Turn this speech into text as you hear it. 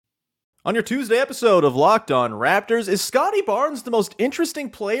On your Tuesday episode of Locked On Raptors, is Scottie Barnes the most interesting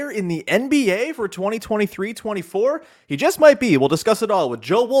player in the NBA for 2023-24? He just might be. We'll discuss it all with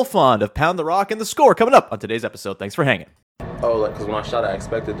Joe Wolfond of Pound the Rock and The Score coming up on today's episode. Thanks for hanging. Because when I shot, I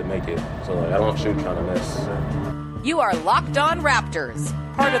expected to make it. So, I don't shoot trying to miss. You are Locked On Raptors,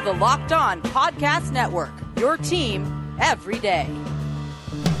 part of the Locked On Podcast Network, your team every day.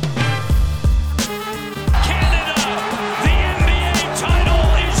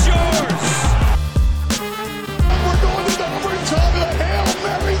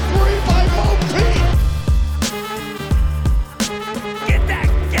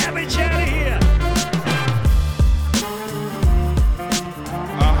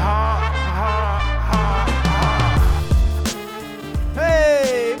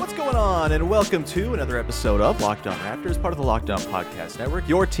 And welcome to another episode of Locked On Raptors, part of the Locked On Podcast Network,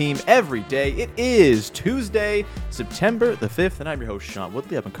 your team every day. It is Tuesday, September the 5th, and I'm your host, Sean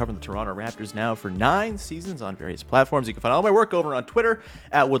Woodley. I've been covering the Toronto Raptors now for 9 seasons on various platforms. You can find all my work over on Twitter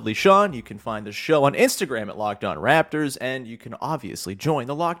at WoodleySean. You can find the show on Instagram at Locked On Raptors, and you can obviously join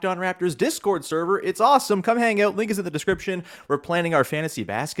the Locked On Raptors Discord server. It's awesome. Come hang out. Link is in the description. We're planning our fantasy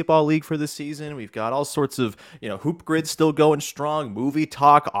basketball league for this season. We've got all sorts of, hoop grids still going strong, movie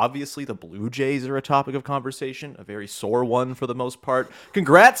talk, obviously the Blue Jays are a topic of conversation, a very sore one for the most part.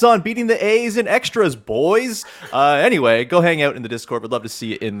 Congrats on beating the A's in extras, boys. Anyway, go hang out in the Discord. We'd love to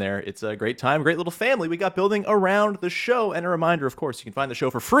see you in there. It's a great time, great little family we got building around the show. And a reminder, of course, you can find the show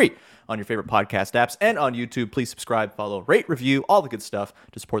for free on your favorite podcast apps and on YouTube. Please subscribe, follow, rate, review, all the good stuff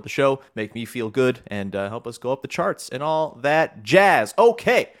to support the show, make me feel good, and help us go up the charts and all that jazz.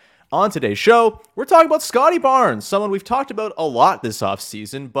 Okay. On today's show, we're talking about Scottie Barnes, someone we've talked about a lot this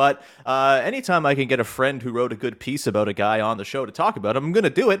offseason, but anytime I can get a friend who wrote a good piece about a guy on the show to talk about him, I'm going to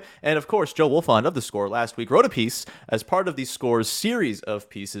do it. And of course, Joe Wolfond of The Score last week wrote a piece as part of The Score's series of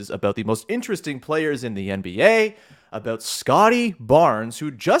pieces about the most interesting players in the NBA, about Scottie Barnes, who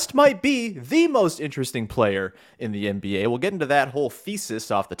just might be the most interesting player in the NBA. We'll get into that whole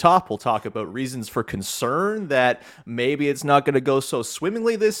thesis off the top. We'll talk about reasons for concern that maybe it's not going to go so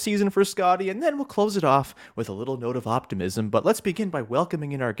swimmingly this season for Scottie, and then we'll close it off with a little note of optimism. But let's begin by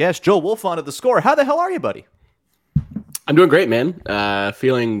welcoming in our guest, Joe Wolfond of The Score. How the hell are you, buddy? I'm doing great, man.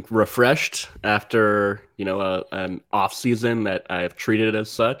 Feeling refreshed after, an off season that I've treated as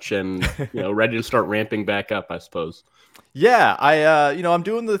such, and ready to start ramping back up, I suppose. Yeah, I'm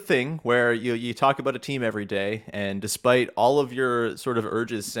doing the thing where you talk about a team every day, and despite all of your sort of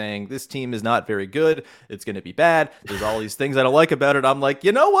urges saying this team is not very good, it's going to be bad, there's all these things I don't like about it, I'm like,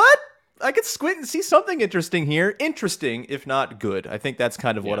 you know what? I could squint and see something interesting here. Interesting, if not good. I think that's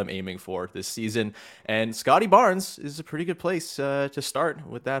kind of what I'm aiming for this season. And Scottie Barnes is a pretty good place to start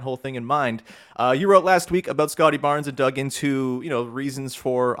with that whole thing in mind. You wrote last week about Scottie Barnes and dug into, reasons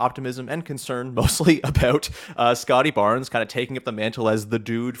for optimism and concern, mostly about Scottie Barnes kind of taking up the mantle as the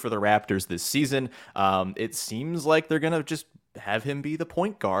dude for the Raptors this season. It seems like they're going to just have him be the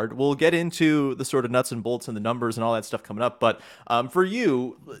point guard. We'll get into the sort of nuts and bolts and the numbers and all that stuff coming up. But for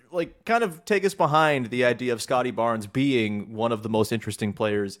you, kind of take us behind the idea of Scottie Barnes being one of the most interesting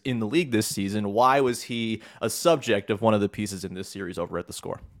players in the league this season. Why was he a subject of one of the pieces in this series over at The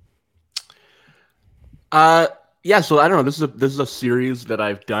Score? Yeah, so I don't know. This is a series that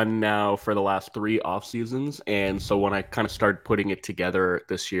I've done now for the last 3 off seasons, and so when I kind of started putting it together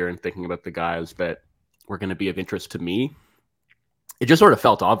this year and thinking about the guys that were going to be of interest to me, it just sort of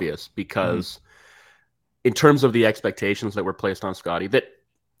felt obvious because in terms of the expectations that were placed on Scottie,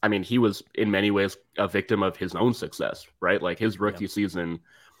 he was in many ways a victim of his own success, right? Like his rookie season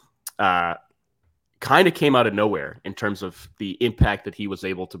kind of came out of nowhere in terms of the impact that he was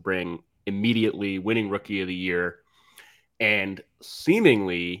able to bring immediately, winning Rookie of the Year and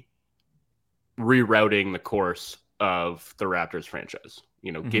seemingly rerouting the course of the Raptors franchise,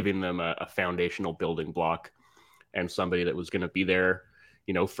 giving them a foundational building block and somebody that was going to be there,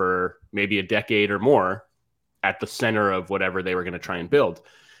 for maybe a decade or more at the center of whatever they were going to try and build.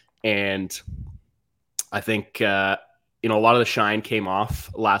 And I think, a lot of the shine came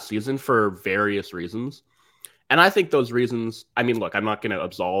off last season for various reasons. And I think those reasons, look, I'm not going to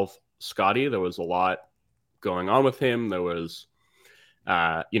absolve Scottie. There was a lot going on with him. There was,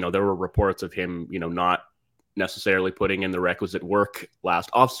 there were reports of him, not necessarily putting in the requisite work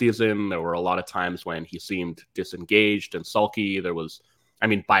last offseason. There were a lot of times when he seemed disengaged and sulky. There was,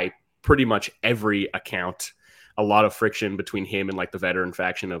 by pretty much every account, a lot of friction between him and the veteran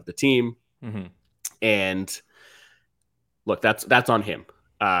faction of the team. Mm-hmm. And look, that's on him.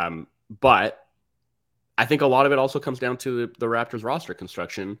 But I think a lot of it also comes down to the Raptors roster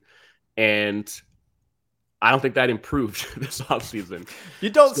construction. And I don't think that improved this offseason. You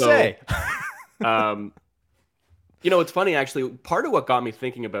don't say. It's funny, actually. Part of what got me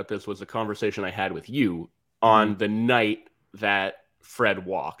thinking about this was a conversation I had with you on the night that Fred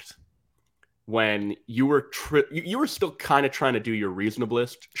walked, when you were you were still kind of trying to do your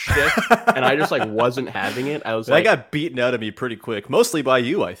reasonablest shit, and I just wasn't having it. I was I got beaten out of me pretty quick, mostly by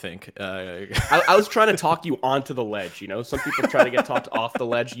you, I think. I was trying to talk you onto the ledge. Some people try to get talked off the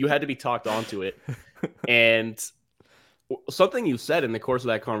ledge. You had to be talked onto it, and something you said in the course of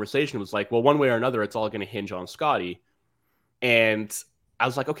that conversation was like, well, one way or another, it's all going to hinge on Scottie. And I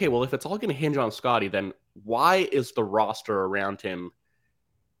was like, okay, well, if it's all going to hinge on Scottie, then why is the roster around him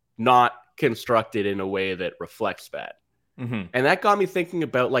not constructed in a way that reflects that? And that got me thinking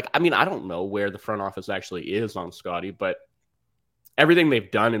about, I don't know where the front office actually is on Scottie, but everything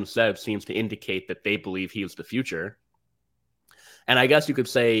they've done and said seems to indicate that they believe he is the future. And I guess you could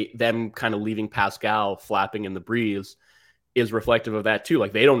say them kind of leaving Pascal flapping in the breeze is reflective of that too.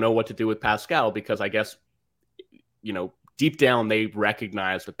 They don't know what to do with Pascal because I guess, deep down they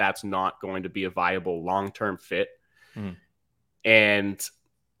recognize that that's not going to be a viable long-term fit. And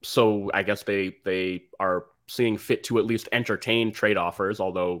so I guess they are seeing fit to at least entertain trade offers,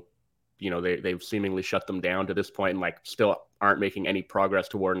 although, they've seemingly shut them down to this point and still aren't making any progress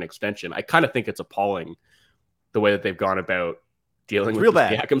toward an extension. I kind of think it's appalling the way that they've gone about dealing with the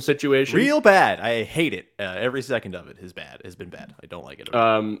Siakam situation. Real bad. I hate it. Every second of it is bad. Has been bad. I don't like it.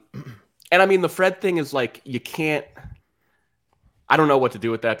 And I mean, the Fred thing is you can't. I don't know what to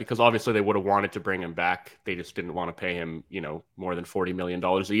do with that because obviously they would have wanted to bring him back. They just didn't want to pay him, more than $40 million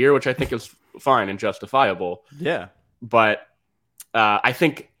a year, which I think is fine and justifiable. Yeah. But I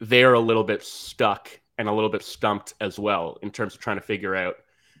think they're a little bit stuck and a little bit stumped as well in terms of trying to figure out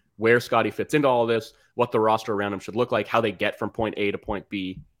where Scottie fits into all of this, what the roster around him should look like, how they get from point A to point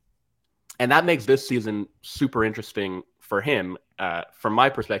B. And that makes this season super interesting for him, from my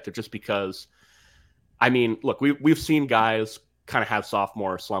perspective, just because, look, we've seen guys kind of have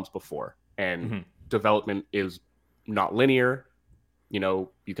sophomore slumps before, and development is not linear. You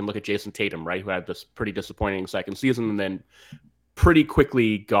can look at Jason Tatum, right, who had this pretty disappointing second season and then pretty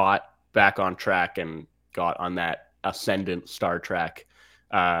quickly got back on track and got on that ascendant star track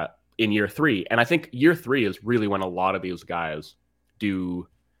in year 3. And I think year 3 is really when a lot of these guys do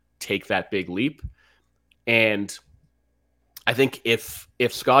take that big leap. And I think if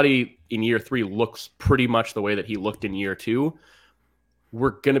Scottie in year 3 looks pretty much the way that he looked in year 2,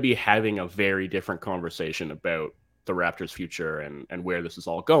 we're going to be having a very different conversation about the Raptors' future and where this is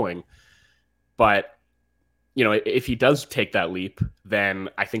all going. But, if he does take that leap, then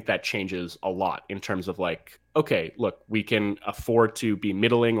I think that changes a lot in terms of okay, look, we can afford to be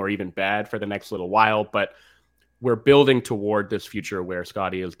middling or even bad for the next little while, but we're building toward this future where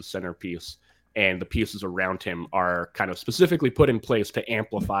Scottie is the centerpiece and the pieces around him are kind of specifically put in place to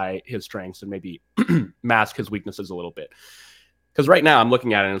amplify his strengths and maybe mask his weaknesses a little bit. Because right now I'm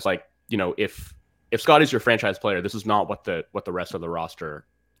looking at it and it's if Scottie's your franchise player, this is not what the rest of the roster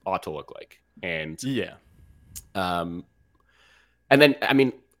ought to look like. And yeah. And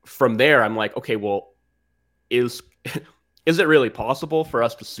then, from there, I'm like, okay, well, is it really possible for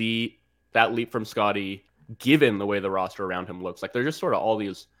us to see that leap from Scottie given the way the roster around him looks? There's just sort of all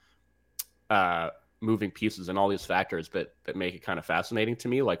these moving pieces and all these factors that make it kind of fascinating to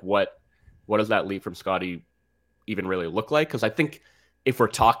me. What does that leap from Scottie even really look like? Because I think if we're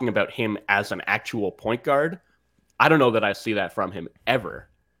talking about him as an actual point guard, I don't know that I see that from him ever.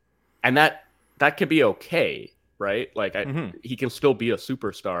 And that could be okay, right? He can still be a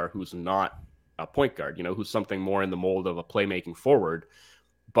superstar who's not a point guard, who's something more in the mold of a playmaking forward.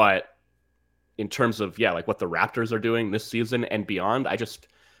 But in terms of, what the Raptors are doing this season and beyond,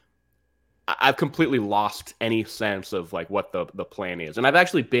 I've completely lost any sense of what the plan is. And I've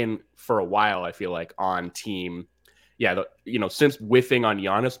actually been for a while, I feel on team. Since whiffing on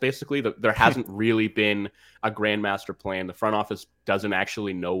Giannis, basically, there hasn't really been a grandmaster plan. The front office doesn't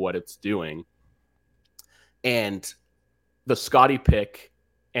actually know what it's doing. And the Scottie pick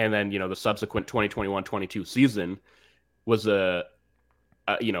and then, the subsequent 2021-22 season was a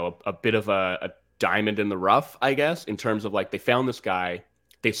bit of a diamond in the rough, I guess, in terms of they found this guy,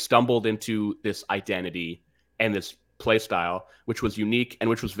 they stumbled into this identity and this play style, which was unique and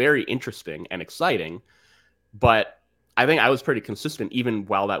which was very interesting and exciting. But I think I was pretty consistent even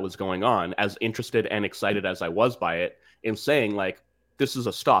while that was going on, as interested and excited as I was by it, in saying this is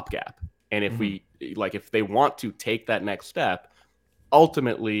a stopgap. And if if they want to take that next step,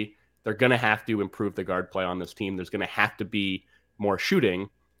 ultimately they're going to have to improve the guard play on this team. There's going to have to be more shooting,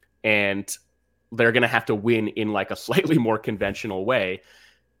 and they're going to have to win in a slightly more conventional way.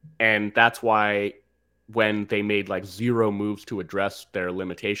 And that's why when they made like zero moves to address their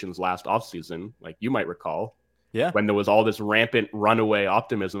limitations last offseason, like you might recall, when there was all this rampant runaway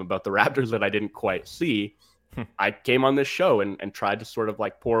optimism about the Raptors that I didn't quite see, I came on this show and tried to sort of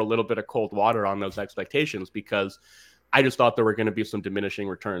like pour a little bit of cold water on those expectations, because I just thought there were going to be some diminishing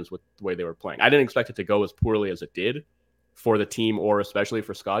returns with the way they were playing. I didn't expect it to go as poorly as it did for the team, or especially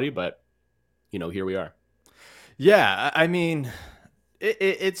for Scottie, but here we are. Yeah, I mean,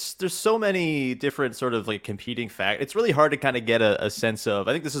 it's there's so many different sort of like competing facts. It's really hard to kind of get a sense of.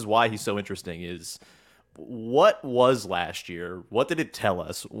 I think this is why he's so interesting. Is what was last year? What did it tell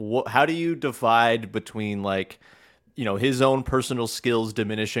us? How do you divide between like, his own personal skills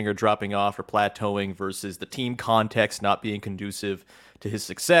diminishing or dropping off or plateauing versus the team context not being conducive to his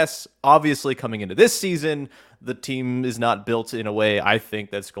success? Obviously, coming into this season, the team is not built in a way I think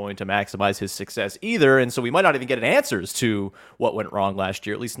that's going to maximize his success either. And so we might not even get answers to what went wrong last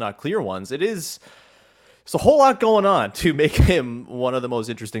year, at least not clear ones. It's a whole lot going on to make him one of the most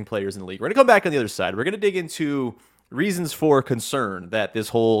interesting players in the league. We're going to come back on the other side. We're going to dig into reasons for concern that this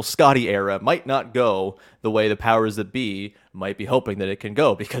whole Scottie era might not go the way the powers that be might be hoping that it can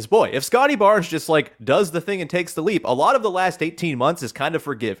go. Because, boy, if Scottie Barnes just, like, does the thing and takes the leap, a lot of the last 18 months is kind of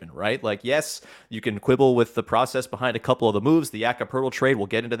forgiven, right? Like, yes, you can quibble with the process behind a couple of the moves. The Jakob trade, we'll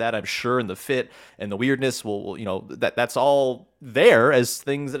get into that, I'm sure, and the fit and the weirdness will that's all there as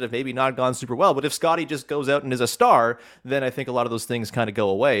things that have maybe not gone super well. But if Scottie just goes out and is a star, then I think a lot of those things kind of go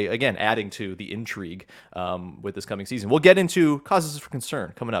away. Again, adding to the intrigue with this coming season. We'll get into causes for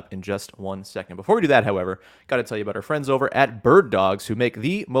concern coming up in just 1 second. Before we do that, however, got to tell you about our friends over at Bird Dogs, who make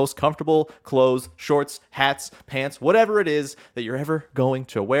the most comfortable clothes, shorts, hats, pants, whatever it is that you're ever going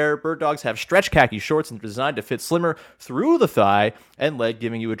to wear. Bird Dogs have stretch khaki shorts and designed to fit slimmer through the thigh and leg,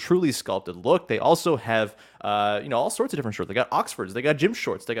 giving you a truly sculpted look. They also have all sorts of different shorts. They got Oxfords, they got gym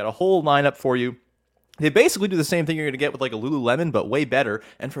shorts, they got a whole lineup for you. They basically do the same thing you're going to get with like a Lululemon, but way better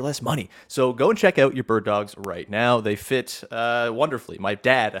and for less money. So go and check out your Bird Dogs right now. They fit wonderfully. My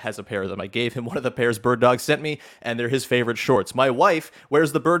dad has a pair of them. I gave him one of the pairs Bird Dogs sent me, and they're his favorite shorts. My wife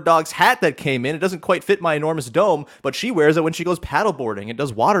wears the Bird Dogs hat that came in. It doesn't quite fit my enormous dome, but she wears it when she goes paddleboarding and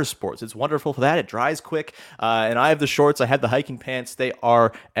does water sports. It's wonderful for that. It dries quick. And I have the shorts. I have the hiking pants. They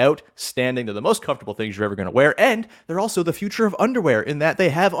are outstanding. They're the most comfortable things you're ever going to wear. And they're also the future of underwear in that they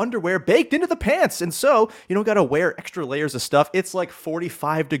have underwear baked into the pants. And so you don't got to wear extra layers of stuff. It's like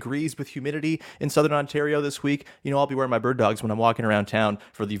 45 degrees with humidity in Southern Ontario this week. I'll be wearing my Bird Dogs when I'm walking around town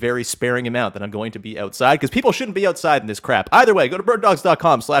for the very sparing amount that I'm going to be outside, because people shouldn't be outside in this crap. Either way, go to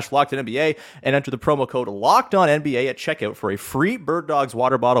birddogs.com/LockedOnNBA and enter the promo code LockedOnNBA at checkout for a free Bird Dogs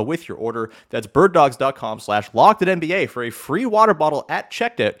water bottle with your order. That's birddogs.com/LockedOnNBA for a free water bottle at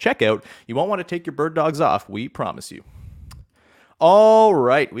checkout. You won't want to take your Bird Dogs off. We promise you. All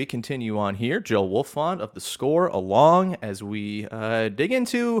right, we continue on here. Joe Wolfond of The Score along as we dig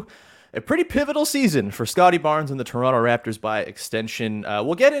into a pretty pivotal season for Scottie Barnes and the Toronto Raptors by extension.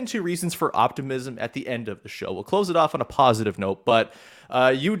 We'll get into reasons for optimism at the end of the show. We'll close it off on a positive note, but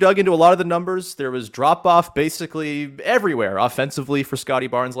you dug into a lot of the numbers. There was drop-off basically everywhere offensively for Scottie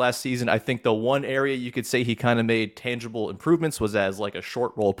Barnes last season. I think the one area you could say he kind of made tangible improvements was as like a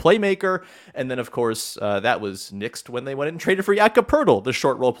short roll playmaker. And then, of course, that was nixed when they went and traded for Jakob, the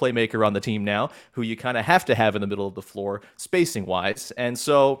short roll playmaker on the team now, who you kind of have to have in the middle of the floor spacing-wise. And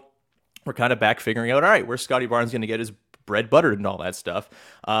so we're kind of back figuring out, all right, where's Scottie Barnes going to get his bread buttered and all that stuff.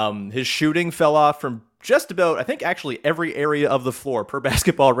 His shooting fell off from just about, I think, actually every area of the floor. Per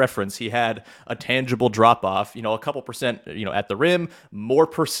Basketball Reference, he had a tangible drop-off, a couple percent, at the rim, more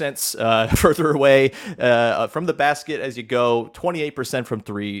percents further away from the basket as you go, 28% from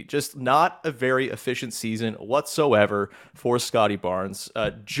three. Just not a very efficient season whatsoever for Scottie Barnes.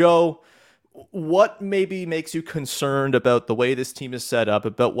 Joe, what maybe makes you concerned about the way this team is set up,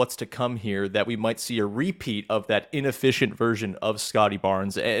 about what's to come here, that we might see a repeat of that inefficient version of Scottie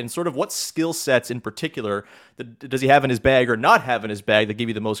Barnes, and sort of what skill sets in particular does he have in his bag or not have in his bag that give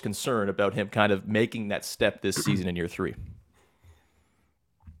you the most concern about him kind of making that step this season in year three?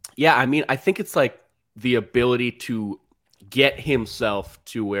 Yeah, I mean, I think it's like the ability to get himself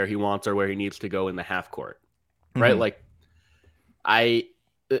to where he wants or where he needs to go in the half court, right? Mm-hmm. Like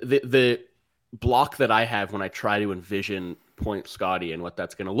the block that I have when I try to envision point Scottie and what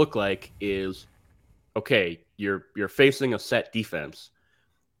that's going to look like is, okay, you're facing a set defense.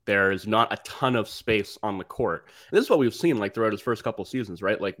 There is not a ton of space on the court. And this is what we've seen like throughout his first couple of seasons,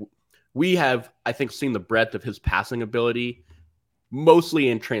 right? Like we have, I think, seen the breadth of his passing ability mostly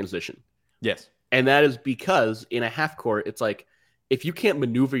in transition. Yes. And that is because in a half court, it's like, if you can't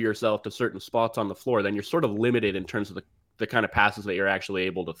maneuver yourself to certain spots on the floor, then you're sort of limited in terms of the kind of passes that you're actually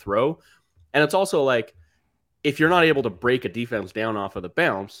able to throw. And it's also like, if you're not able to break a defense down off of the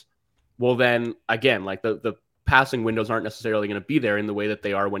bounce, well, then again, like the passing windows aren't necessarily going to be there in the way that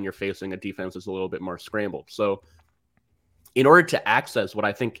they are when you're facing a defense that's a little bit more scrambled. So in order to access what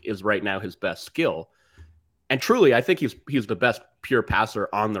I think is right now his best skill, and truly, I think he's the best pure passer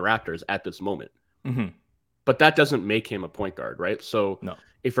on the Raptors at this moment. Mm-hmm. But that doesn't make him a point guard, right? So No.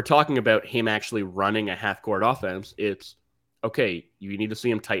 if we're talking about him actually running a half-court offense, it's, okay, you need to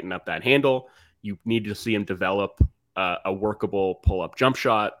see him tighten up that handle. You need to see him develop a workable pull-up jump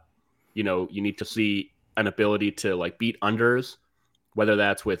shot. You need to see an ability to like beat unders, whether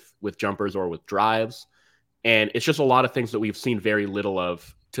that's with jumpers or with drives. And it's just a lot of things that we've seen very little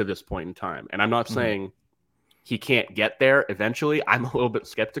of to this point in time. And I'm not saying he can't get there eventually. I'm a little bit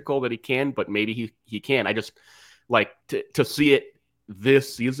skeptical that he can, but maybe he can. I just like to see it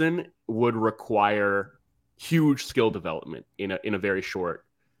this season would require huge skill development in a very short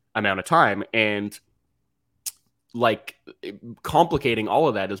amount of time. And like complicating all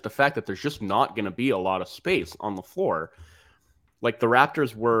of that is the fact that there's just not going to be a lot of space on the floor. Like the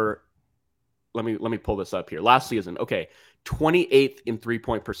Raptors were, let me pull this up here. Last season, okay, 28th in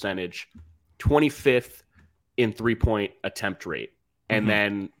 3-point percentage, 25th in 3-point attempt rate. And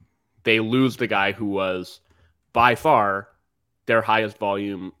then they lose the guy who was by far their highest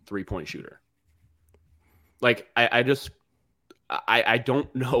volume 3-point shooter. Like I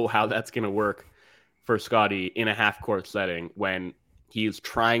don't know how that's going to work for Scottie in a half-court setting when he's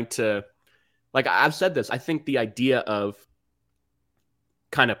trying to, like I've said this, I think the idea of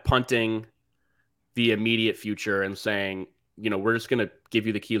kind of punting the immediate future and saying, we're just going to give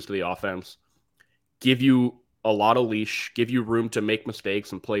you the keys to the offense, give you a lot of leash, give you room to make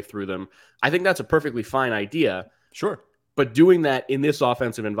mistakes and play through them. I think that's a perfectly fine idea. Sure. But doing that in this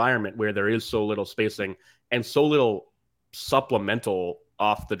offensive environment where there is so little spacing and so little supplemental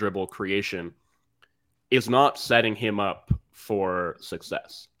off the dribble creation is not setting him up for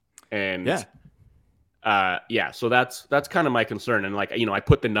success. And so that's kind of my concern. And like, I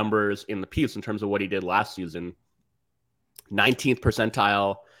put the numbers in the piece in terms of what he did last season. 19th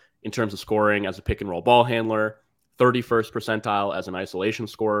percentile in terms of scoring as a pick and roll ball handler, 31st percentile as an isolation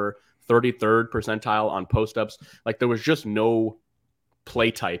scorer, 33rd percentile on post ups. Like there was just no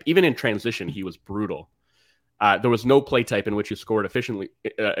play type. Even in transition, he was brutal. There was no play type in which he scored efficiently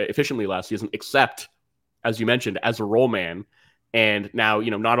last season, except, as you mentioned, as a roll man. And now,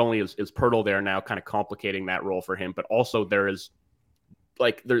 not only is Pirtle there now kind of complicating that role for him, but also there is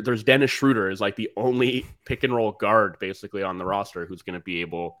like there's Dennis Schroeder is like the only pick and roll guard basically on the roster who's going to be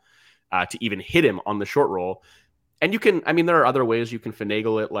able to even hit him on the short roll. And there are other ways you can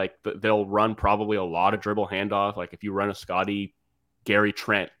finagle it. Like they'll run probably a lot of dribble handoff. Like if you run a Scottie, Gary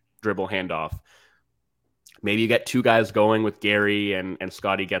Trent dribble handoff, maybe you get two guys going with Gary and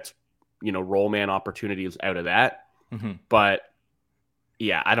Scottie gets, roll man opportunities out of that. But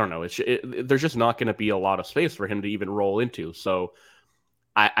yeah, I don't know. There's just not going to be a lot of space for him to even roll into. So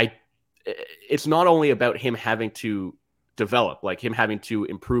it's not only about him having to develop, like him having to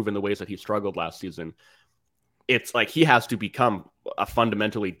improve in the ways that he struggled last season. It's like he has to become a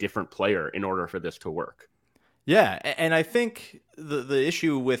fundamentally different player in order for this to work. Yeah, and I think the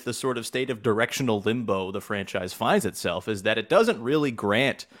issue with the sort of state of directional limbo the franchise finds itself is that it doesn't really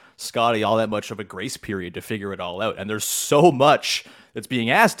grant Scottie all that much of a grace period to figure it all out. And there's so much that's being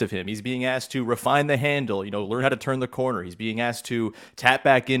asked of him. He's being asked to refine the handle, learn how to turn the corner. He's being asked to tap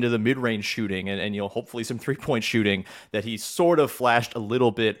back into the mid-range shooting and hopefully some three-point shooting that he sort of flashed a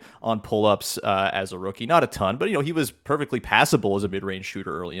little bit on pull-ups as a rookie. Not a ton, but, he was perfectly passable as a mid-range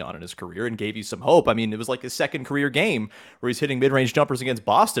shooter early on in his career and gave you some hope. I mean, it was like his second career game where he's hitting mid-range jumpers against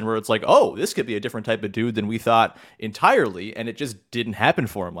Boston where it's like, oh, this could be a different type of dude than we thought entirely, and it just didn't happen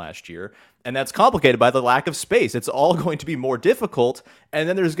for him last year. And that's complicated by the lack of space. It's all going to be more difficult. And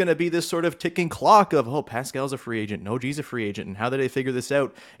then there's going to be this sort of ticking clock of, oh, Pascal's a free agent, Noji's a free agent. And how do they figure this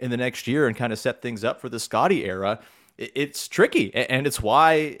out in the next year and kind of set things up for the Scottie era? It's tricky. And it's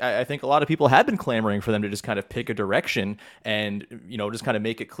why I think a lot of people have been clamoring for them to just kind of pick a direction and, just kind of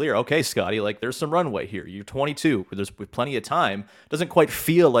make it clear, okay, Scottie, like there's some runway here. You're 22, with plenty of time. Doesn't quite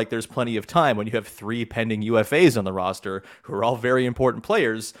feel like there's plenty of time when you have 3 pending UFAs on the roster who are all very important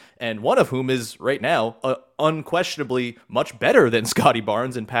players, and one of whom is right now unquestionably much better than Scottie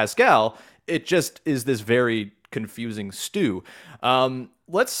Barnes and Pascal. It just is this very confusing stew.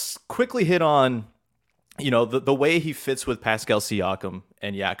 Let's quickly hit on the way he fits with Pascal Siakam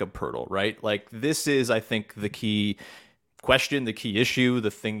and Jakob Poeltl, right? Like this is, I think, the key question, the key issue, the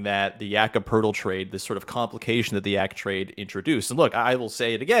thing that the Yak-Pirtle trade, this sort of complication that the Yak trade introduced. And look, I will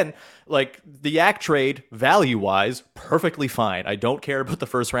say it again, like the Yak trade value-wise, perfectly fine. I don't care about the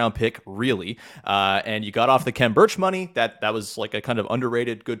first round pick, really. And you got off the Kem Birch money. That was like a kind of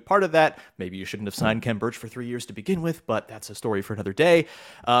underrated good part of that. Maybe you shouldn't have signed Kem Birch for 3 years to begin with, but that's a story for another day.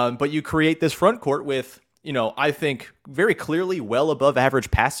 But you create this front court with, I think very clearly well above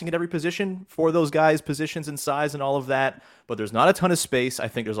average passing at every position for those guys' positions and size and all of that. But there's not a ton of space. I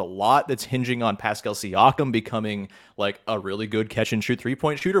think there's a lot that's hinging on Pascal Siakam becoming like a really good catch and shoot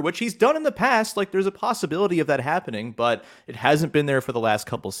 3-point shooter, which he's done in the past. Like there's a possibility of that happening, but it hasn't been there for the last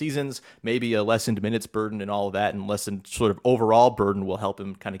couple seasons. Maybe a lessened minutes burden and all of that and lessened sort of overall burden will help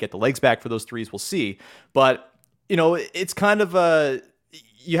him kind of get the legs back for those threes. We'll see. But, it's kind of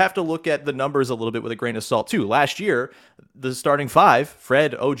you have to look at the numbers a little bit with a grain of salt too. Last year, the starting five,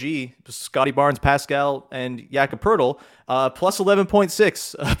 Fred, OG, Scottie Barnes, Pascal, and Yak-Pirtle, plus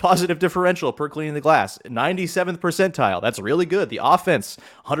 11.6 positive differential per cleaning the glass, 97th percentile. That's really good. The offense,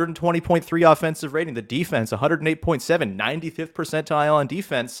 120.3 offensive rating. The defense, 108.7, 95th percentile on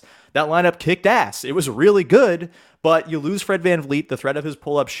defense. That lineup kicked ass. It was really good, but you lose Fred VanVleet, the threat of his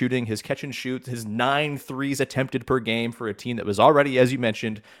pull-up shooting, his catch and shoot, his 9 threes attempted per game for a team that was already, as you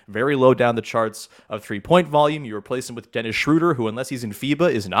mentioned, very low down the charts of three-point volume. You replace him with Dennis Schroeder, who, unless he's in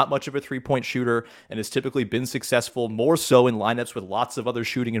FIBA, is not much of a three-point shooter and has typically been successful more so in lineups with lots of other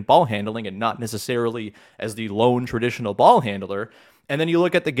shooting and ball handling and not necessarily as the lone traditional ball handler. And then you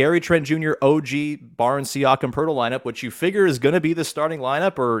look at the Gary Trent Jr., OG, Barnes, Siakam, Pirtle lineup, which you figure is going to be the starting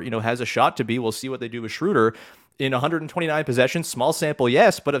lineup or, has a shot to be. We'll see what they do with Schroeder. In 129 possessions, small sample,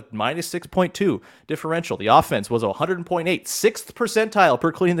 yes, but a minus 6.2 differential. The offense was 100.8, sixth percentile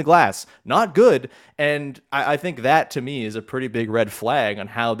per cleaning the glass. Not good. And I think that, to me, is a pretty big red flag on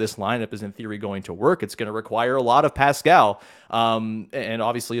how this lineup is, in theory, going to work. It's going to require a lot of Pascal and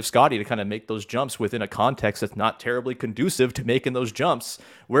obviously of Scottie to kind of make those jumps within a context that's not terribly conducive to making those jumps.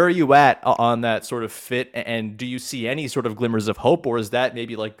 Where are you at on that sort of fit? And do you see any sort of glimmers of hope, or is that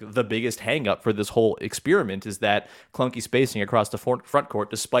maybe like the biggest hang up for this whole experiment, is that clunky spacing across the front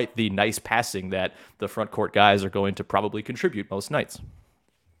court, despite the nice passing that the front court guys are going to probably contribute most nights?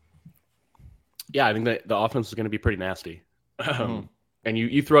 Yeah, I think that the offense is going to be pretty nasty. And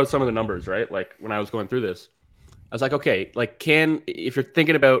you throw out some of the numbers, right? Like when I was going through this, I was like, okay, like if you're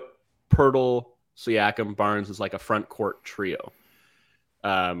thinking about Pirtle, Siakam, Barnes as like a front court trio,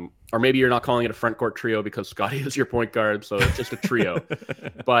 or maybe you're not calling it a front court trio because Scottie is your point guard, so it's just a trio.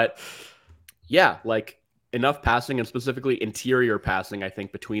 But yeah, like enough passing and specifically interior passing, I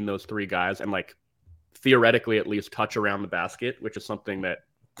think, between those three guys, and like theoretically at least touch around the basket, which is something that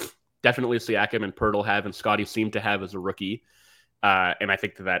definitely Siakam and Pirtle have and Scottie seemed to have as a rookie. And I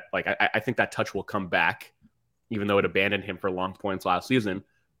think that like I think that touch will come back, even though it abandoned him for long points last season.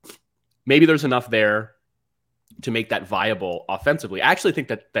 Maybe there's enough there to make that viable offensively. I actually think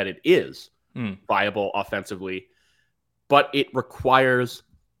that it is viable offensively, but it requires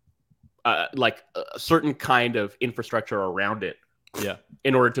like a certain kind of infrastructure around it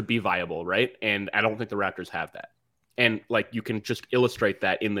in order to be viable, right? And I don't think the Raptors have that. And like you can just illustrate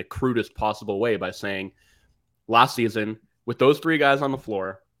that in the crudest possible way by saying last season, with those three guys on the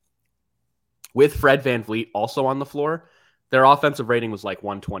floor, with Fred VanVleet also on the floor, their offensive rating was like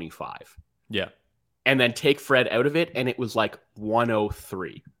 125. Yeah. And then take Fred out of it, and it was like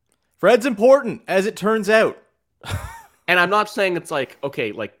 103. Fred's important, as it turns out. And I'm not saying it's like,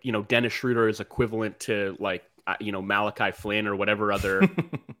 okay, like, Dennis Schroeder is equivalent to like, Malachi Flynn or whatever other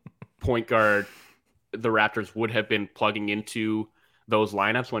point guard the Raptors would have been plugging into those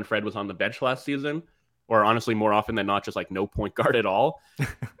lineups when Fred was on the bench last season, or honestly, more often than not, just like no point guard at all.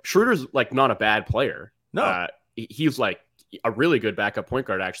 Schroeder's like not a bad player. No, he's like a really good backup point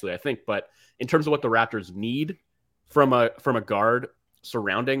guard, actually, I think. But in terms of what the Raptors need from a guard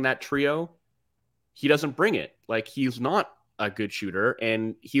surrounding that trio, he doesn't bring it. Like, he's not a good shooter,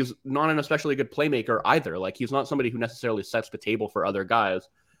 and he's not an especially good playmaker either. Like, he's not somebody who necessarily sets the table for other guys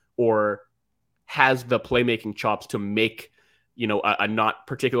or has the playmaking chops to make, a not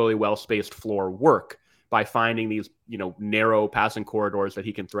particularly well-spaced floor work by finding these, narrow passing corridors that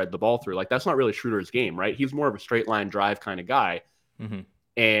he can thread the ball through. Like, that's not really Schroeder's game, right? He's more of a straight line drive kind of guy. Mm-hmm.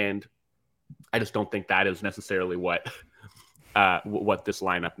 And I just don't think that is necessarily what this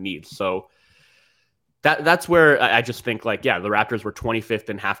lineup needs. So that's where I just think, like, yeah, the Raptors were 25th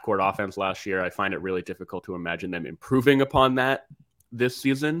in half-court offense last year. I find it really difficult to imagine them improving upon that this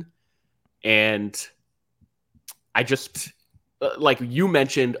season. And I just, like you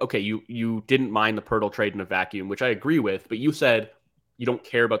mentioned, okay, you didn't mind the Pirtle trade in a vacuum, which I agree with, but you said you don't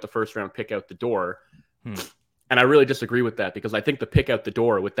care about the first-round pick out the door. And And I really disagree with that because I think the pick out the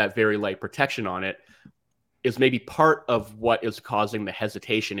door with that very light protection on it is maybe part of what is causing the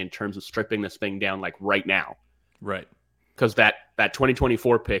hesitation in terms of stripping this thing down like right now. Right. Because that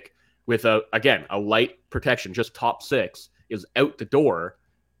 2024 pick with a light protection, just top 6, is out the door.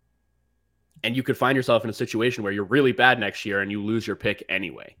 And you could find yourself in a situation where you're really bad next year and you lose your pick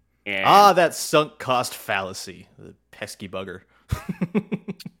anyway. And that sunk cost fallacy, the pesky bugger.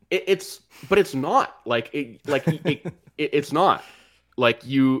 it's not it's not like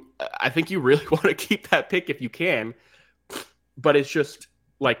I think you really want to keep that pick if you can, but it's just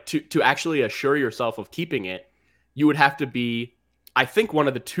like to actually assure yourself of keeping it, you would have to be, I think, one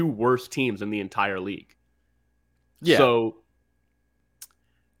of the 2 worst teams in the entire league. Yeah. So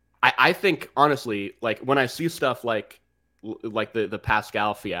I think honestly, like when I see stuff like the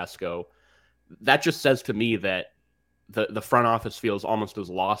Pascal fiasco, that just says to me that the front office feels almost as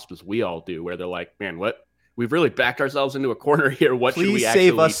lost as we all do, where they're like, man, what? We've really backed ourselves into a corner here. What should we actually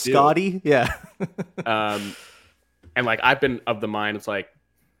do? Please save us, Scottie. Yeah. And like, I've been of the mind, it's like,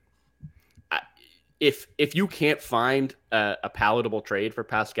 if you can't find a palatable trade for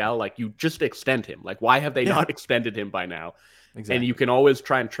Pascal, like, you just extend him. Like, why have they not extended him by now? Exactly. And you can always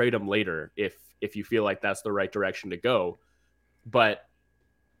try and trade him later if you feel like that's the right direction to go. But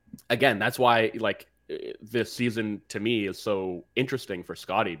again, that's why like this season to me is so interesting for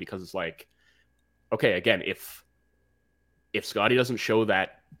Scottie, because it's like, okay, again, if Scottie doesn't show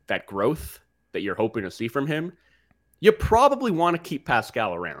that growth that you're hoping to see from him, you probably want to keep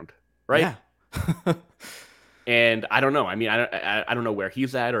Pascal around, right? Yeah. And I don't know. I mean, I don't know where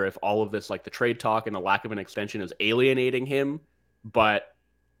he's at, or if all of this, like the trade talk and the lack of an extension, is alienating him. But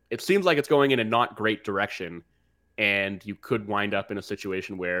it seems like it's going in a not great direction, and you could wind up in a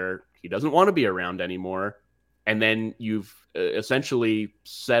situation where he doesn't want to be around anymore. And then you've essentially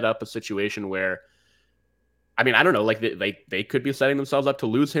set up a situation where, I mean, I don't know, like they could be setting themselves up to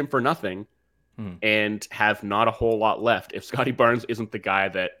lose him for nothing and have not a whole lot left if Scottie Barnes isn't the guy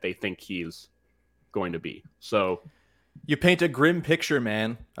that they think he's going to be. So you paint a grim picture,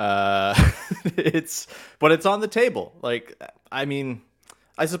 man. It's on the table. Like, I mean,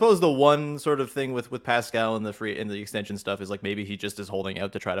 I suppose the one sort of thing with Pascal and the extension stuff is like maybe he just is holding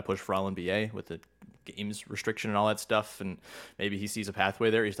out to try to push for All-NBA with the games restriction and all that stuff, and maybe he sees a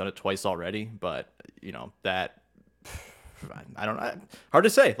pathway there. He's done it twice already, but you know, that I don't know. Hard to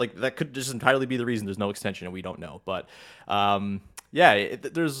say. Like, that could just entirely be the reason there's no extension and we don't know. But yeah,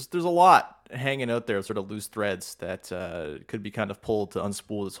 there's a lot hanging out there, sort of loose threads that could be kind of pulled to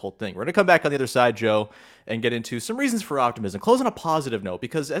unspool this whole thing. We're going to come back on the other side, Joe, and get into some reasons for optimism. Close on a positive note,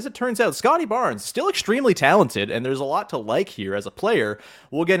 because as it turns out, Scottie Barnes still extremely talented, and there's a lot to like here as a player.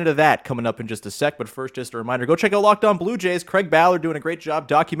 We'll get into that coming up in just a sec, but first, just a reminder, go check out Locked On Blue Jays. Craig Ballard doing a great job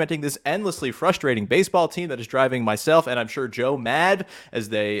documenting this endlessly frustrating baseball team that is driving myself, and I'm sure Joe, mad as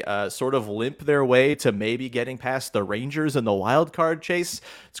they sort of limp their way to maybe getting past the Rangers in the wild card chase.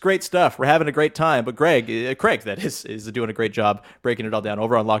 It's great stuff. We're having a great time, but Craig, that is doing a great job breaking it all down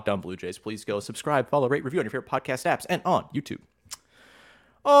over on Locked On Blue Jays. Please go subscribe, follow, rate, review on your favorite podcast apps and on YouTube.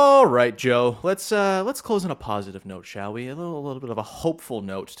 All right, Joe, let's close on a positive note, shall we? A little bit of a hopeful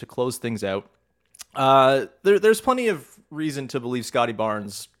note to close things out. There's plenty of reason to believe Scottie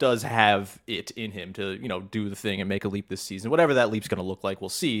Barnes does have it in him to, you know, do the thing and make a leap this season. Whatever that leap's going to look like, we'll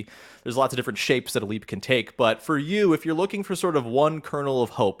see. There's lots of different shapes that a leap can take. But for you, if you're looking for sort of one kernel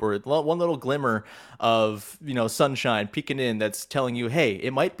of hope or one little glimmer of, you know, sunshine peeking in that's telling you, hey,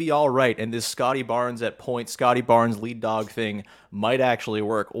 it might be all right, and this Scottie Barnes at point, Scottie Barnes lead dog thing might actually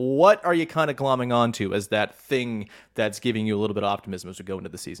work, what are you kind of glomming onto as that thing that's giving you a little bit of optimism as we go into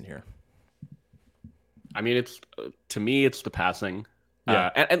the season here? I mean, to me, it's the passing. Yeah.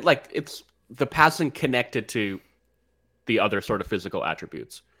 And like, it's the passing connected to the other sort of physical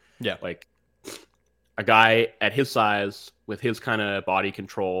attributes. Yeah. Like, a guy at his size with his kind of body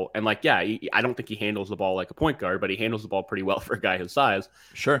control. And like, yeah, I don't think he handles the ball like a point guard, but he handles the ball pretty well for a guy his size.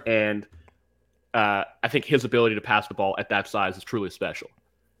 Sure. And I think his ability to pass the ball at that size is truly special.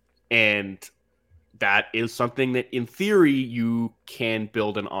 And that is something that, in theory, you can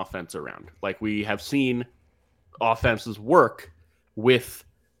build an offense around. Like, we have seen offenses work with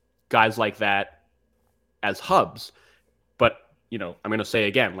guys like that as hubs. But, you know, I'm going to say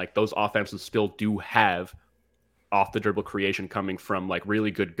again, like, those offenses still do have off the dribble creation coming from like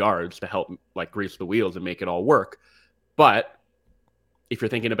really good guards to help like grease the wheels and make it all work. But if you're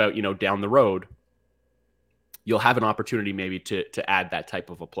thinking about, you know, down the road, you'll have an opportunity maybe to add that type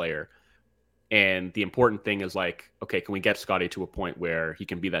of a player. And the important thing is like, okay, can we get Scottie to a point where he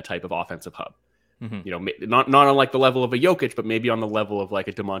can be that type of offensive hub? Mm-hmm. You know, not on like the level of a Jokic, but maybe on the level of like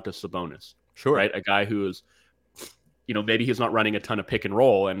a Domantas Sabonis. Sure. Right? A guy who is maybe he's not running a ton of pick and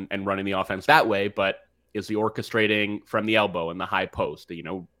roll and running the offense that way, but is he orchestrating from the elbow and the high post,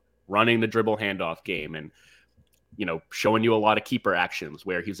 running the dribble handoff game and, showing you a lot of keeper actions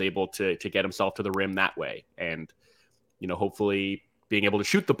where he's able to get himself to the rim that way. And, hopefully being able to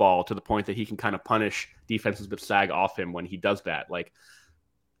shoot the ball to the point that he can kind of punish defenses that sag off him when he does that. Like,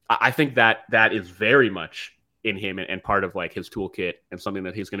 I think that is very much in him and part of like his toolkit and something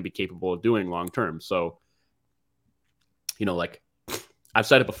that he's going to be capable of doing long term. So, like I've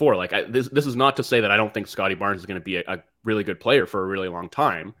said it before, like this is not to say that I don't think Scottie Barnes is going to be a really good player for a really long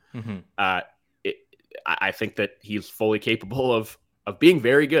time. Mm-hmm. I think that he's fully capable of being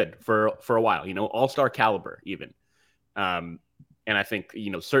very good for a while, all-star caliber even. And I think,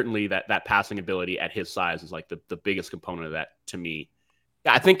 certainly that passing ability at his size is like the biggest component of that to me.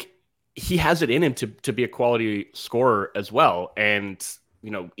 Yeah, I think he has it in him to be a quality scorer as well. And,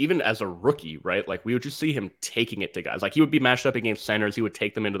 even as a rookie, right? Like we would just see him taking it to guys. Like he would be matched up against centers. He would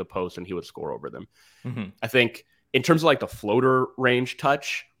take them into the post and he would score over them. Mm-hmm. I think in terms of like the floater range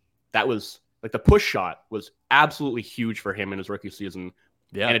touch, that was like the push shot was absolutely huge for him in his rookie season.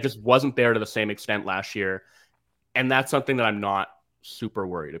 Yeah. And it just wasn't there to the same extent last year. And that's something that I'm not super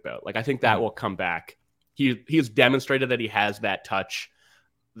worried about. Like, I think that will come back. He's demonstrated that he has that touch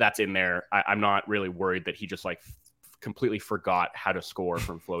that's in there. I'm not really worried that he just like completely forgot how to score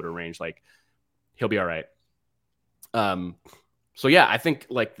from floater range. Like, he'll be all right. So yeah, I think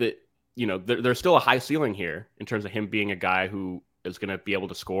like there's still a high ceiling here in terms of him being a guy who is going to be able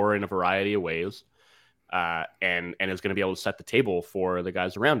to score in a variety of ways. And is going to be able to set the table for the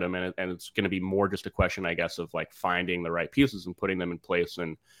guys around him. And it's going to be more just a question, I guess, of like finding the right pieces and putting them in place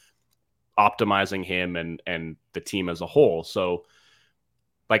and optimizing him and the team as a whole. So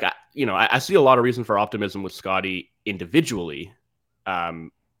like, I see a lot of reason for optimism with Scottie individually.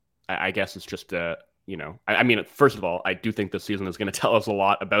 I guess it's just, I mean, first of all, I do think this season is going to tell us a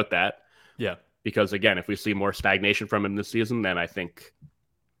lot about that. Yeah. Because again, if we see more stagnation from him this season, then I think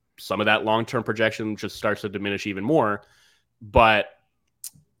some of that long-term projection just starts to diminish even more. But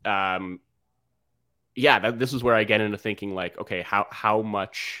this is where I get into thinking like, okay, how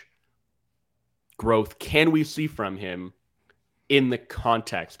much growth can we see from him in the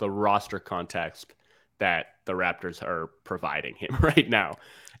roster context that the Raptors are providing him right now?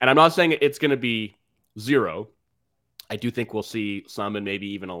 And I'm not saying it's going to be zero. I do think we'll see some and maybe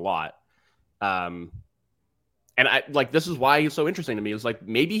even a lot. And I like, this is why he's so interesting to me. Is like,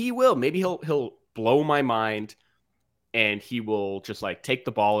 maybe he will, maybe he'll blow my mind and he will just like take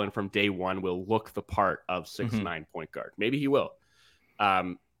the ball and from day one will look the part of 6'9" point guard. Maybe he will.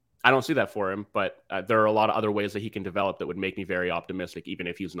 I don't see that for him, but there are a lot of other ways that he can develop that would make me very optimistic, even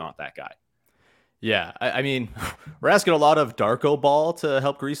if he's not that guy. Yeah, I mean, we're asking a lot of Darko Ball to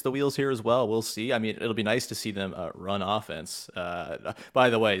help grease the wheels here as well. We'll see. I mean, it'll be nice to see them run offense.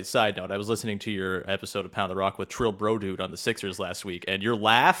 By the way, side note, I was listening to your episode of Pound the Rock with Trill Bro Dude on the Sixers last week, and your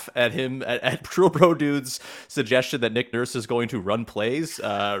laugh at him, at Trill Bro Dude's suggestion that Nick Nurse is going to run plays,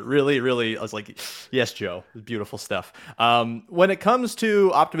 really, I was like, yes, Joe, beautiful stuff. When it comes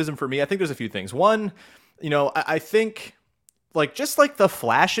to optimism for me, I think there's a few things. One, I think like just like the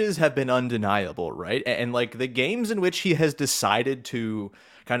flashes have been undeniable, right? And like the games in which he has decided to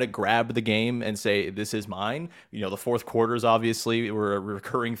kind of grab the game and say, this is mine. The fourth quarters obviously were a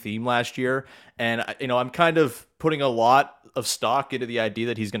recurring theme last year. And, I'm kind of putting a lot of stock into the idea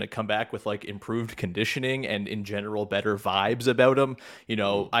that he's going to come back with like improved conditioning and in general better vibes about him.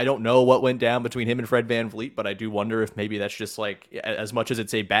 I don't know what went down between him and Fred VanVleet, but I do wonder if maybe that's just like, as much as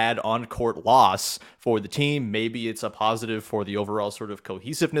it's a bad on-court loss for the team, maybe it's a positive for the overall sort of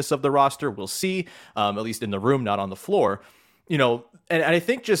cohesiveness of the roster. We'll see, at least in the room, not on the floor. And I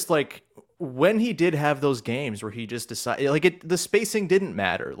think just like when he did have those games where he just decided, like the spacing didn't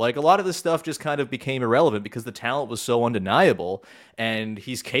matter. Like a lot of this stuff just kind of became irrelevant because the talent was so undeniable, and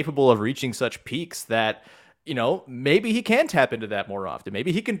he's capable of reaching such peaks that, maybe he can tap into that more often.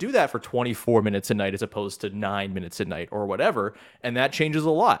 Maybe he can do that for 24 minutes a night as opposed to 9 minutes a night or whatever. And that changes a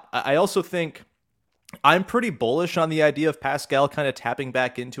lot. I also think I'm pretty bullish on the idea of Pascal kind of tapping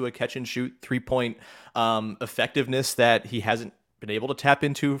back into a catch and shoot 3-point effectiveness that he hasn't been able to tap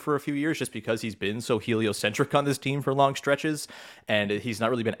into for a few years, just because he's been so heliocentric on this team for long stretches, and he's not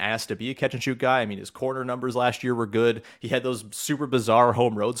really been asked to be a catch and shoot guy. I mean, his corner numbers last year were good. He had those super bizarre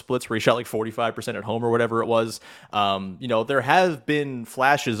home road splits where he shot like 45% at home or whatever it was. There have been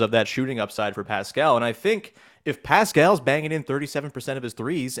flashes of that shooting upside for Pascal, and I think if Pascal's banging in 37% of his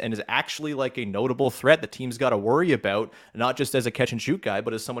threes and is actually like a notable threat the team's got to worry about, not just as a catch and shoot guy,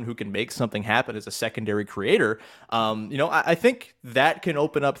 but as someone who can make something happen as a secondary creator, I think that can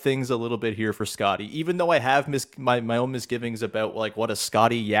open up things a little bit here for Scottie. Even though I have my own misgivings about like what a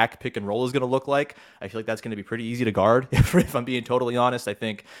Scottie Yak pick and roll is going to look like, I feel like that's going to be pretty easy to guard. If I'm being totally honest, I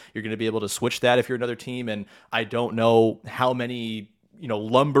think you're going to be able to switch that if you're another team, and I don't know how many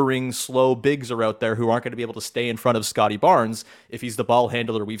lumbering, slow bigs are out there who aren't going to be able to stay in front of Scottie Barnes if he's the ball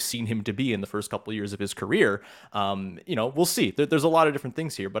handler we've seen him to be in the first couple of years of his career. We'll see. There's a lot of different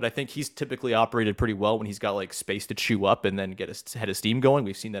things here, but I think he's typically operated pretty well when he's got like space to chew up and then get his head of steam going.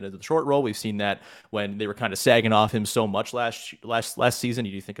 We've seen that in the short roll. We've seen that when they were kind of sagging off him so much last season.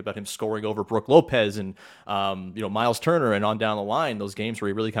 You think about him scoring over Brook Lopez and Miles Turner and on down the line, those games where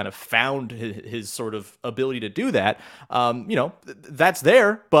he really kind of found his sort of ability to do that. That's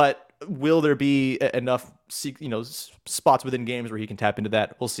there, but will there be enough spots within games where he can tap into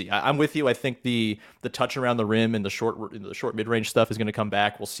that? We'll see. I'm with you. I think the touch around the rim and the short mid-range stuff is going to come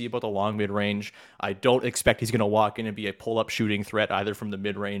back. We'll see about the long mid-range. I don't expect he's going to walk in and be a pull-up shooting threat either from the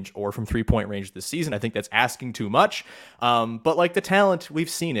mid-range or from three-point range this season. I think that's asking too much. But like the talent, we've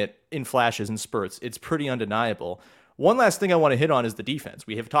seen it in flashes and spurts. It's pretty undeniable. One last thing I want to hit on is the defense.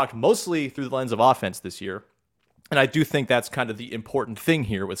 We have talked mostly through the lens of offense this year. And I do think that's kind of the important thing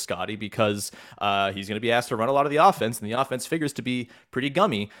here with Scottie because he's going to be asked to run a lot of the offense, and the offense figures to be pretty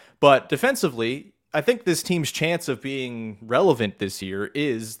gummy. But defensively, I think this team's chance of being relevant this year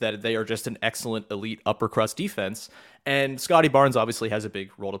is that they are just an excellent elite upper crust defense. And Scottie Barnes obviously has a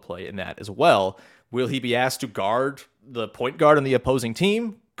big role to play in that as well. Will he be asked to guard the point guard on the opposing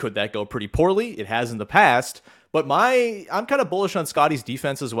team? Could that go pretty poorly? It has in the past. But I'm kind of bullish on Scottie's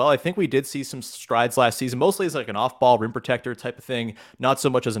defense as well. I think we did see some strides last season, mostly as like an off-ball rim protector type of thing, not so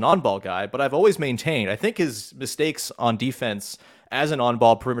much as an on-ball guy. But I've always maintained, I think his mistakes on defense as an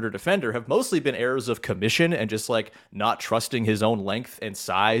on-ball perimeter defender have mostly been errors of commission and just like not trusting his own length and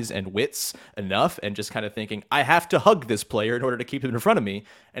size and wits enough and just kind of thinking, I have to hug this player in order to keep him in front of me,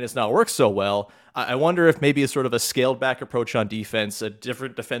 and it's not worked so well. I wonder if maybe a sort of a scaled back approach on defense, a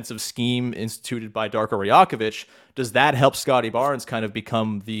different defensive scheme instituted by Darko Rajakovic, does that help Scottie Barnes kind of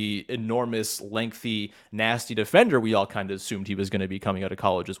become the enormous, lengthy, nasty defender we all kind of assumed he was going to be coming out of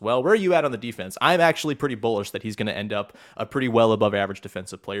college as well? Where are you at on the defense? I'm actually pretty bullish that he's going to end up a pretty well above average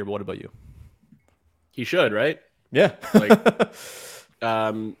defensive player, but what about you? He should, right? Yeah.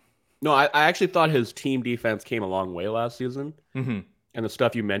 No, I actually thought his team defense came a long way last season. Mm-hmm. And the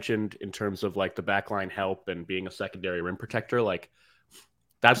stuff you mentioned in terms of like the backline help and being a secondary rim protector, like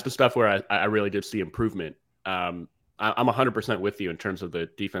that's the stuff where I really did see improvement. I'm 100% with you in terms of the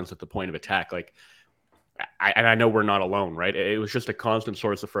defense at the point of attack. Like, I know we're not alone, right? It was just a constant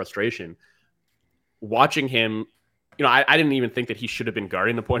source of frustration. Watching him, I didn't even think that he should have been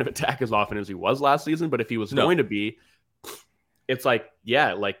guarding the point of attack as often as he was last season. But if he was going to be, it's like,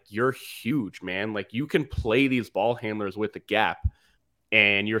 yeah, like you're huge, man. Like you can play these ball handlers with the gap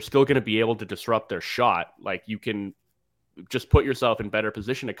and you're still going to be able to disrupt their shot. Like you can just put yourself in better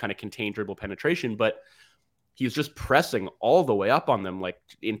position to kind of contain dribble penetration, but he's just pressing all the way up on them, like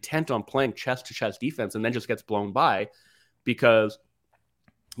intent on playing chest to chest defense, and then just gets blown by because,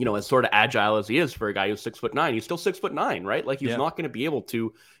 as sort of agile as he is for a guy who's 6'9", he's still 6'9", right? Like he's not going to be able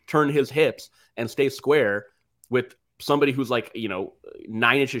to turn his hips and stay square with somebody who's like,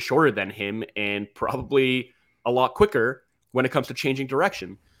 9 inches shorter than him and probably a lot quicker when it comes to changing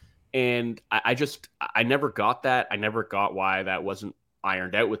direction. And I never got that. I never got why that wasn't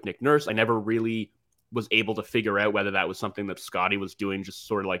ironed out with Nick Nurse. I never really was able to figure out whether that was something that Scottie was doing, just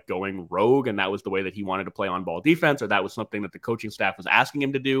sort of like going rogue, and that was the way that he wanted to play on ball defense, or that was something that the coaching staff was asking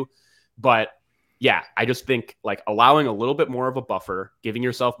him to do. But yeah, I just think like allowing a little bit more of a buffer, giving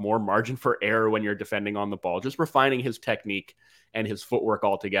yourself more margin for error when you're defending on the ball, just refining his technique and his footwork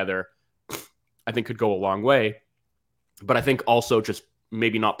altogether, I think could go a long way. But I think also just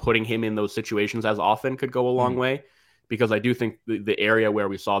maybe not putting him in those situations as often could go a long way, because I do think the area where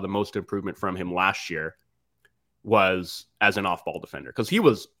we saw the most improvement from him last year was as an off-ball defender, because he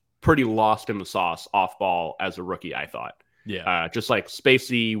was pretty lost in the sauce off-ball as a rookie, I thought. Yeah. Just like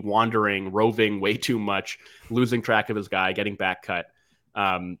spacey, wandering, roving way too much, losing track of his guy, getting back cut,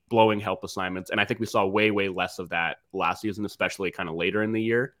 blowing help assignments. And I think we saw way, way less of that last season, especially kind of later in the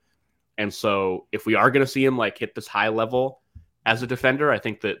year. And so if we are going to see him like hit this high level as a defender, I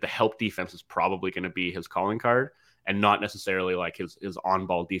think that the help defense is probably going to be his calling card and not necessarily like his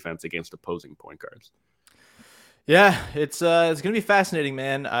on-ball defense against opposing point guards. Yeah, it's gonna be fascinating,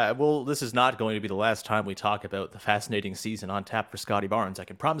 man. This is not going to be the last time we talk about the fascinating season on tap for Scottie Barnes. I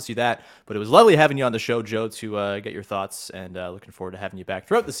can promise you that. But it was lovely having you on the show, Joe, to get your thoughts, and looking forward to having you back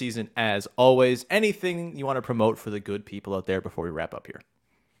throughout the season. As always, anything you want to promote for the good people out there before we wrap up here?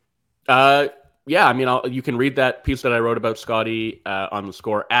 Yeah, I mean, you can read that piece that I wrote about Scottie on the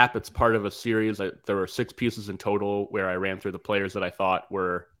Score app. It's part of a series. There were 6 pieces in total where I ran through the players that I thought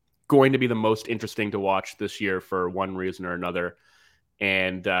were going to be the most interesting to watch this year for one reason or another.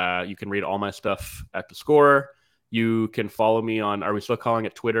 And you can read all my stuff at the Score. You can follow me on, are we still calling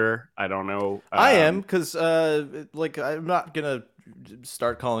it Twitter? I don't know. I am, because I'm not gonna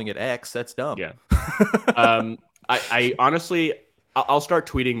start calling it X. That's dumb. Yeah. I honestly, I'll start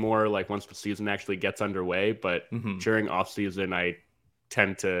tweeting more like once the season actually gets underway. But during off season, I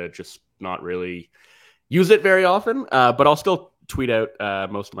tend to just not really use it very often. But I'll still tweet out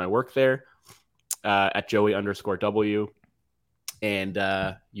most of my work there at Joey_W.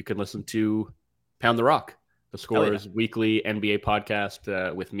 And you can listen to Pound the Rock, the Score's weekly NBA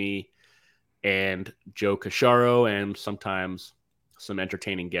podcast with me and Joe Cacharo, and sometimes some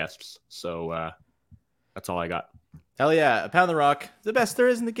entertaining guests. So that's all I got. Hell yeah, Pound the Rock, the best there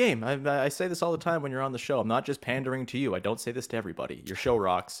is in the game. I say this all the time when you're on the show. I'm not just pandering to you. I don't say this to everybody. Your show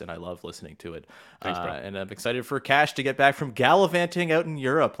rocks, and I love listening to it. Thanks, bro. And I'm excited for Cash to get back from gallivanting out in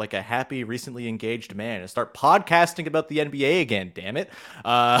Europe like a happy, recently engaged man and start podcasting about the NBA again, damn it.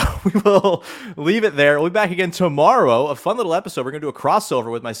 We will leave it there. We'll be back again tomorrow. A fun little episode. We're going to do a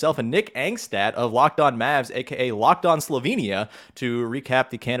crossover with myself and Nick Angstad of Locked On Mavs, a.k.a. Locked On Slovenia, to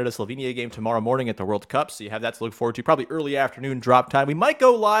recap the Canada-Slovenia game tomorrow morning at the World Cup. So you have that to look forward to. Probably early afternoon drop time. We might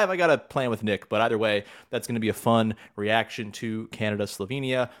go live. I got a plan with Nick, but either way, that's going to be a fun reaction to Canada,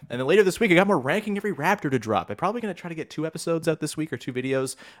 Slovenia. And then later this week, I got more ranking every Raptor to drop. I'm probably going to try to get 2 episodes out this week or 2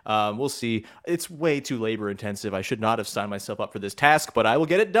 videos. We'll see. It's way too labor intensive. I should not have signed myself up for this task, but I will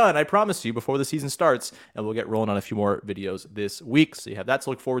get it done. I promise you before the season starts, and we'll get rolling on a few more videos this week. So you have that to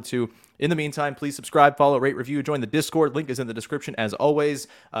look forward to. In the meantime, please subscribe, follow, rate, review, join the Discord. Link is in the description as always.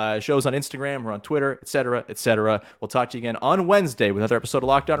 Shows on Instagram, we're on Twitter, etc., etc. We'll talk to you again on Wednesday with another episode of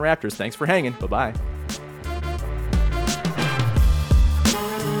Locked On Raptors. Thanks for hanging. Bye-bye.